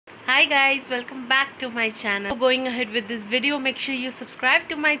Hi guys, welcome back to my channel. Going ahead with this video, make sure you subscribe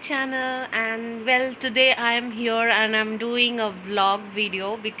to my channel. And well, today I am here and I'm doing a vlog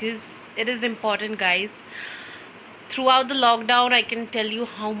video because it is important, guys. Throughout the lockdown, I can tell you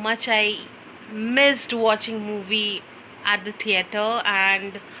how much I missed watching movie at the theater.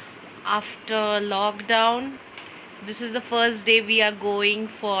 And after lockdown, this is the first day we are going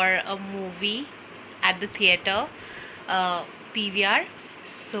for a movie at the theater, uh, PVR.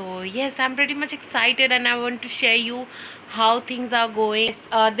 So yes, I'm pretty much excited and I want to share you how things are going. Yes,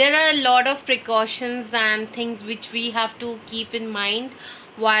 there are a lot of precautions and things which we have to keep in mind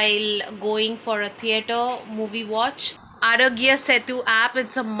while going for a theater movie watch. Arogya Setu app,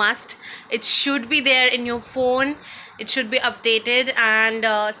 it's a must. It should be there in your phone. It should be updated.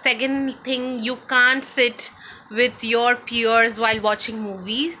 And second thing, you can't sit with your peers while watching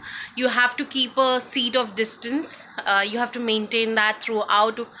movies. You have to keep a seat of distance. You have to maintain that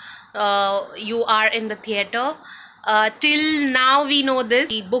throughout you are in the theater. Till now we know this.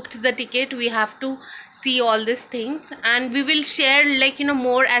 We booked the ticket. We have to see all these things, and we will share, like,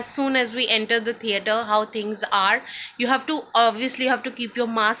 more as soon as we enter the theater how things are. You have to obviously have to keep your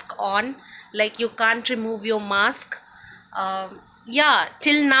mask on, like you can't remove your mask. Yeah,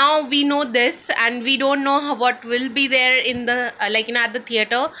 till now we know this, and we don't know what will be there in the at the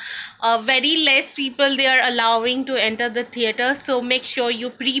theater. Very less people they are allowing to enter the theater, so make sure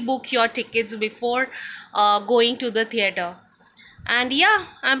you pre-book your tickets before going to the theater. And yeah,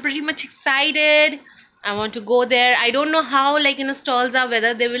 I'm pretty much excited. I want to go there. I don't know how, stalls are,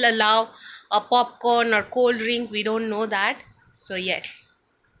 whether they will allow a popcorn or cold drink. We don't know that. So yes,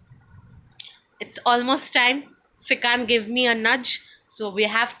 it's almost time. Srikant give me a nudge, so we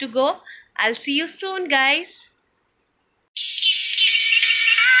have to go. I'll see you soon, guys.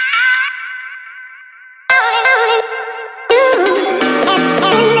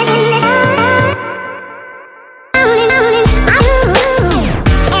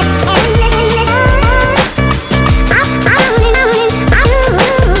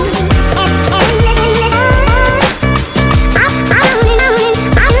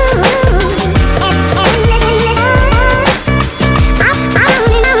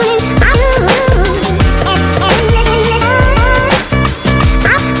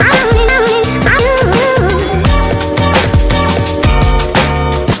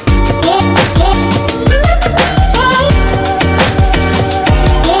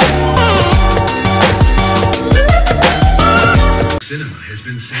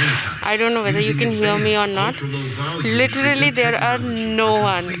 I don't know whether you can hear me or not. Literally, there are no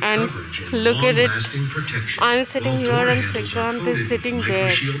one, and look at it. I'm sitting here and Srikant is sitting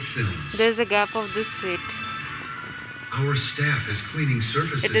there. There's a gap of this seat. Our staff is cleaning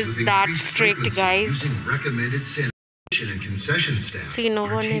surfaces. It is that strict, guys. And concession staff. See, no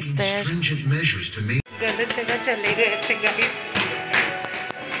one is there. Stringent measures to make. गलत जगह चले गए थे, guys.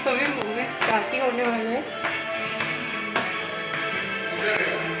 अभी movie start ही होने वाला है.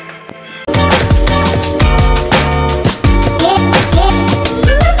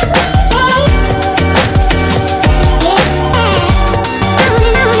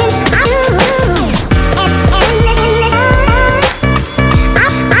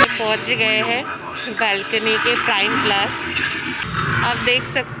 पहुंच गए हैं बालकनी के प्राइम प्लस. आप देख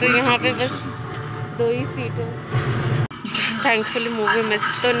सकते हो यहाँ पे बस 2 ही सीट है. थैंकफुली मूवी मिस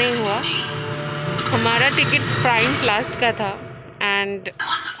तो नहीं हुआ. हमारा टिकट प्राइम प्लस का था एंड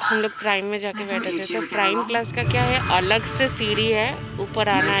हम लोग प्राइम में जाके बैठे थे. तो प्राइम प्लस का क्या है, अलग से सीढ़ी है ऊपर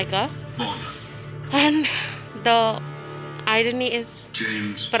आने का. And the irony is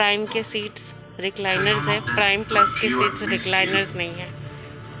prime के सीट्स रिक्लाइनर्स है, प्राइम प्लस के सीट्स रिक्लाइनर्स नहीं है.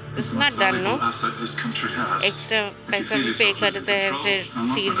 It's not done, no. Extra पैसा भी पे करते हैं, फिर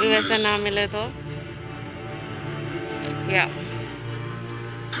सीट भी वैसा ना मिले तो या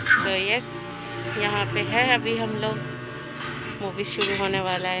सो यस. यहाँ पे है अभी हम लोग. मूवी शुरू होने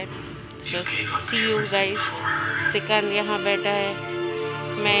वाला है. तो सी यू गाइस. सिकंद यहाँ बैठा है,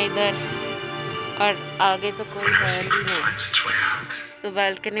 मैं इधर, और आगे तो कोई है भी नहीं. तो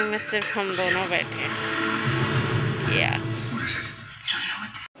बालकनी में सिर्फ हम दोनों बैठे हैं. या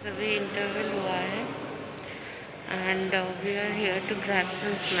अभी इंटरवल हुआ है and we are here to grab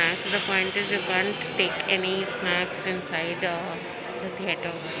some snacks. The point is you can't take any snacks inside the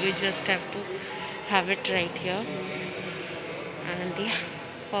theater. You just have to have it right here. And yeah,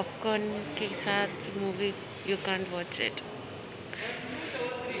 popcorn के साथ movie you can't watch it.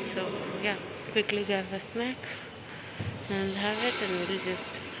 So yeah, quickly grab a snack and have it, and we'll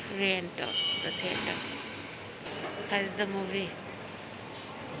just re-enter the theater. How's the movie?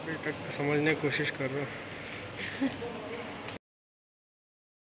 अभी तक समझने की कोशिश कर रहा हूँ.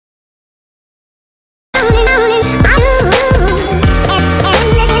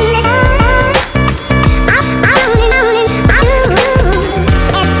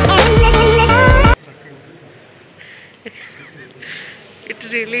 It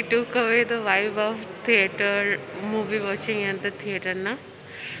really took away the vibe of theater, movie watching at the theater ना.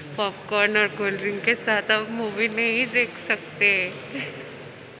 Popcorn और कोल्ड ड्रिंक के साथ आप मूवी नहीं देख सकते.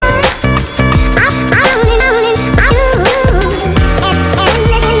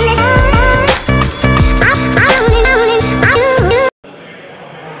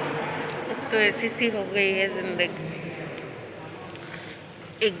 तो ऐसी सी हो गई है जिंदगी.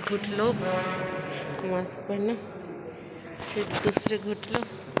 एक घुट लो, मास्क पहनो, फिर दूसरे घुट लो,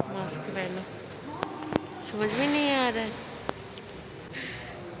 मास्क पहनो. समझ में नहीं आ रहा है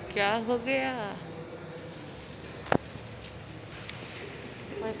क्या हो गया.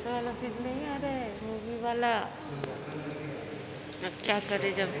 पैसा वाला फील नहीं आ रहा है, मूवी वाला. अब क्या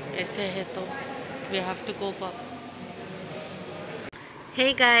करें जब ऐसे है तो we have to cope up.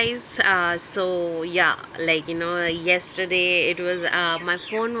 Hey guys, so yeah, like yesterday it was my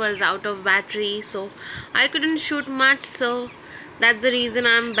phone was out of battery, so I couldn't shoot much. So that's the reason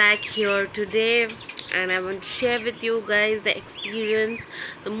I'm back here today, and I want to share with you guys the experience.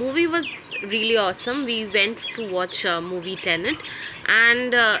 The movie was really awesome. We went to watch movie Tenet,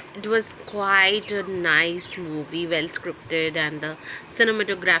 and it was quite a nice movie, well scripted, and the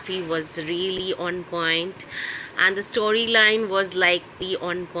cinematography was really on point, and the storyline was like the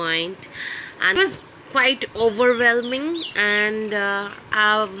on point, and it was quite overwhelming, and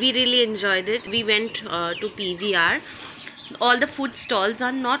we really enjoyed it. We went to PVR. All the food stalls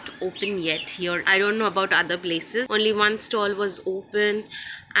are not open yet here. I don't know about other places. Only one stall was open,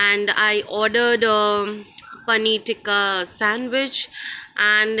 and I ordered a paneer tikka sandwich,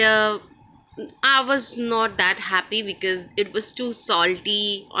 and I was not that happy because it was too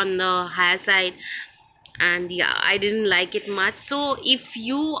salty on the higher side, and yeah, I didn't like it much. So if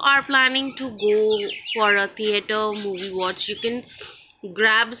you are planning to go for a theater movie watch, you can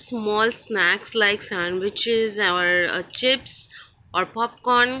grab small snacks like sandwiches or chips or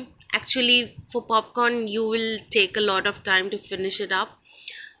popcorn. Actually, for popcorn you will take a lot of time to finish it up,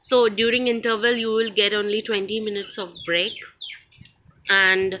 so during interval you will get only 20 minutes of break,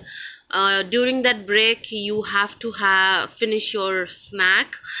 and during that break you have to have finish your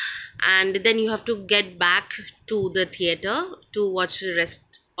snack, and then you have to get back to the theater to watch the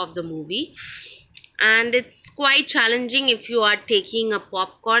rest of the movie. And it's quite challenging if you are taking a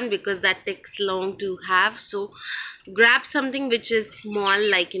popcorn because that takes long to have. So grab something which is small,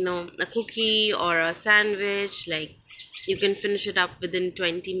 like a cookie or a sandwich, like you can finish it up within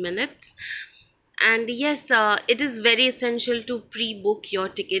 20 minutes. And yes, it is very essential to pre-book your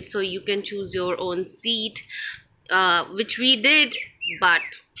ticket so you can choose your own seat, which we did. But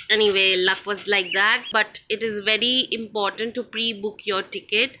anyway, luck was like that. But it is very important to pre-book your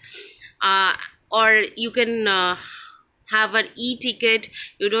ticket, uh, or you can have an e-ticket.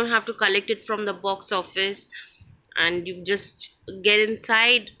 You don't have to collect it from the box office, and you just get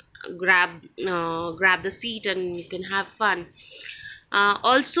inside, grab the seat, and you can have fun.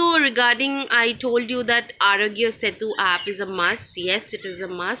 Also, regarding, I told you that Arogya Setu app is a must. Yes, it is a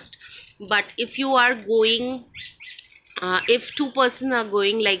must. But if you are going, if two person are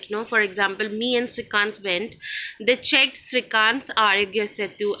going, like for example, me and Srikant went, they checked Srikant's Arogya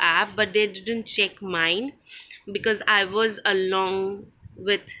Setu app, but they didn't check mine because I was along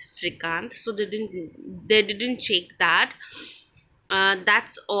with Srikant, so they didn't check that.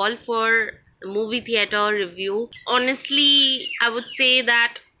 That's all for the movie theater review. Honestly, I would say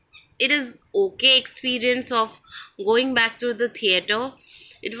that it is okay experience of going back to the theater.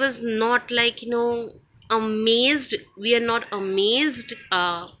 It was not like amazed. We are not amazed.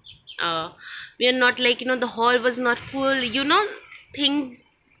 We are not like the hall was not full. Things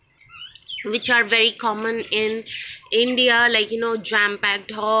which are very common in India, like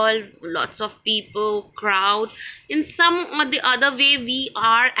jam-packed hall, lots of people, crowd. In some or the other way, we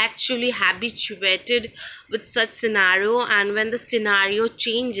are actually habituated with such scenario, and when the scenario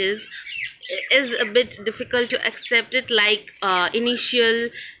changes, it is a bit difficult to accept it. Like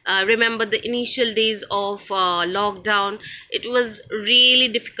remember the initial days of lockdown, it was really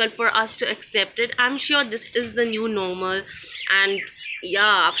difficult for us to accept it. I'm sure this is the new normal, and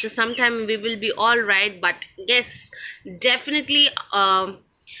yeah, after some time we will be all right. But yes, definitely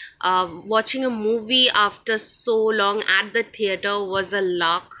watching a movie after so long at the theater was a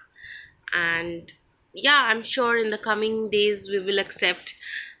luck. And yeah, I'm sure in the coming days we will accept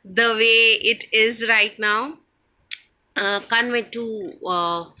the way it is right now. Can't wait to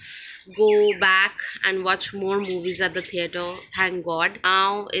go back and watch more movies at the theater. Thank God.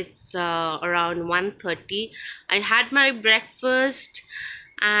 Now it's around 1:30. I had my breakfast,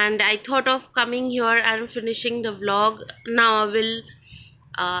 and I thought of coming here and finishing the vlog. Now I will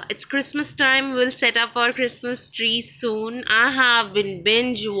It's Christmas time. We'll set up our Christmas tree soon. I have been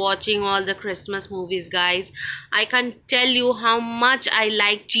binge watching all the Christmas movies, guys. I can't tell you how much I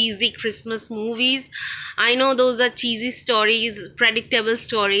like cheesy Christmas movies. I know those are cheesy stories, predictable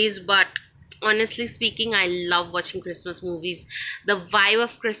stories, but honestly speaking, I love watching Christmas movies. The vibe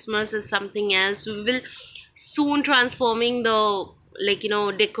of Christmas is something else. We will soon transforming the,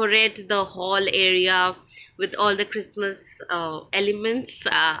 decorate the hall area with all the Christmas elements.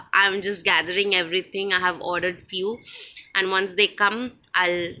 I'm just gathering everything. I have ordered few, and once they come,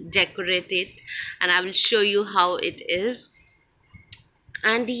 I'll decorate it and I will show you how it is.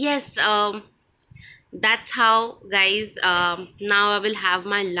 And yes, that's how, guys. Now I will have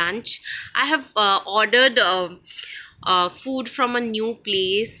my lunch. I have ordered food from a new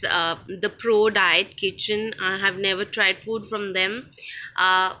place, the Pro Diet Kitchen. I have never tried food from them.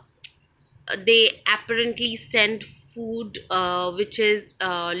 uh, they apparently send food which is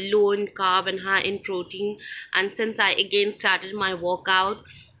low in carb and high in protein. And since I again started my workout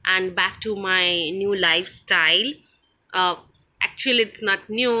and back to my new lifestyle, uh, actually it's not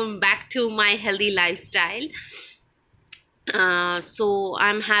new, back to my healthy lifestyle. So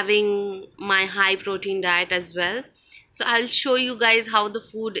I'm having my high protein diet as well. So I'll show you guys how the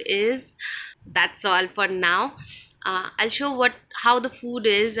food is. That's all for now. I'll show what how the food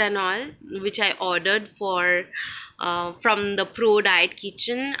is and all, which I ordered for from the Pro Diet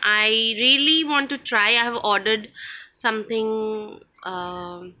Kitchen. I really want to try. I have ordered something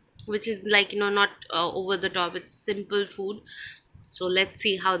which is like, not over the top. It's simple food. So let's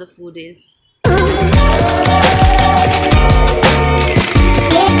see how the food is.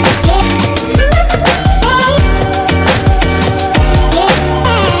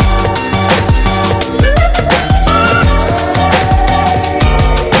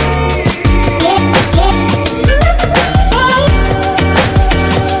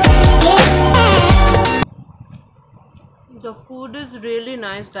 The food is really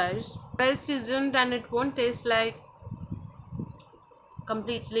nice, guys. Well seasoned, and it won't taste like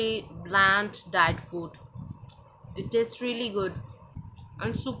completely bland diet food. It tastes really good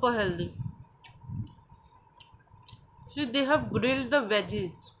and super healthy. See, they have grilled the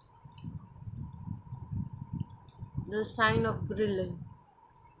veggies. The sign of grilling.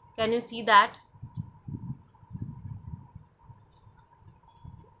 Can you see that?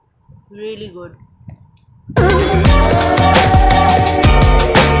 Really good.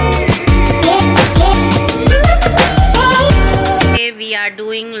 Today we are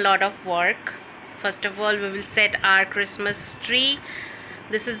doing a lot of work. First of all, we will set our Christmas tree.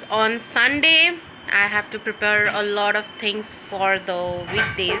 This is on Sunday. I have to prepare a lot of things for the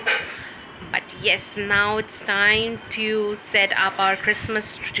weekdays. But yes, now it's time to set up our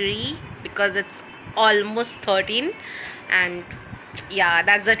Christmas tree because it's almost 13. And yeah,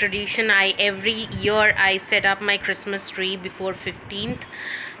 that's the tradition. Every year I set up my Christmas tree before 15th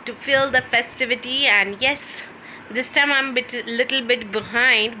to feel the festivity. And yes, this time I'm little bit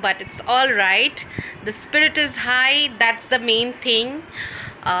behind, but it's all right. The spirit is high. That's the main thing.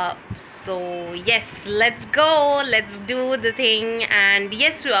 So yes, let's go, let's do the thing. And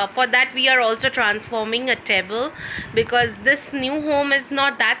yes, for that we are also transforming a table because this new home is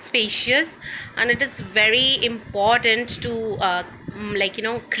not that spacious, and it is very important to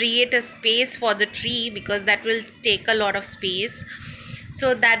create a space for the tree because that will take a lot of space.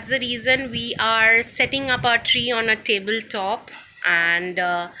 So that's the reason we are setting up our tree on a tabletop. And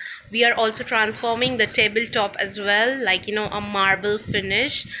we are also transforming the tabletop as well, a marble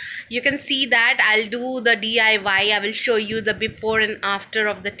finish. You can see that I'll do the DIY. I will show you the before and after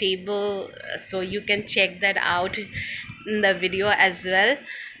of the table, so you can check that out in the video as well.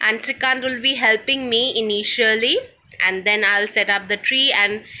 And Srikant will be helping me initially, and then I'll set up the tree.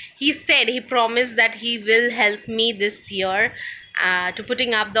 And he promised that he will help me this year to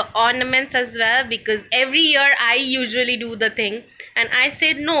putting up the ornaments as well, because every year I usually do the thing, and I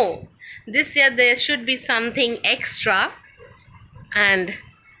said no, this year there should be something extra. And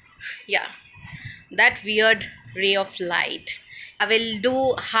yeah, that weird ray of light, I will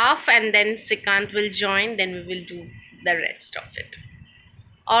do half and then Srikant will join, then we will do the rest of it.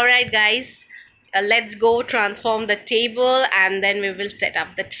 All right, guys, let's go transform the table and then we will set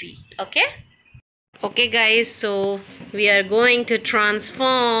up the tree. Okay guys, so we are going to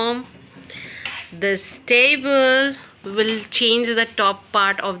transform this table. We will change the top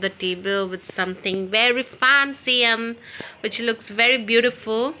part of the table with something very fancy and which looks very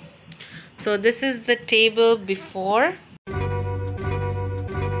beautiful. So this is the table before.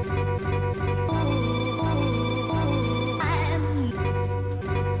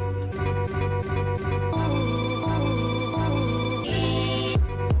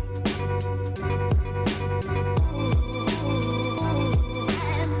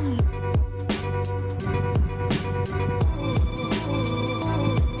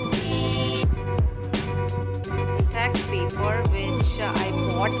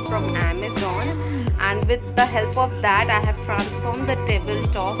 from Amazon, and with the help of that I have transformed the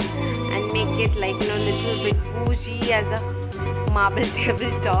tabletop and make it like little bit bougie as a marble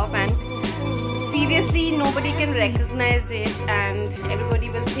tabletop. And seriously, nobody can recognize it and everybody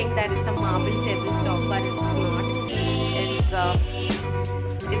will think that it's a marble tabletop, but it's not.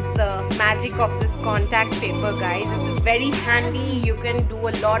 It's the magic of this contact paper, guys. It's very handy. You can do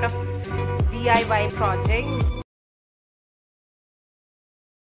a lot of DIY projects.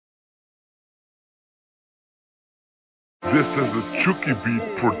 This is a Chucky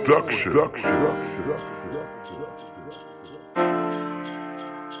Beat production.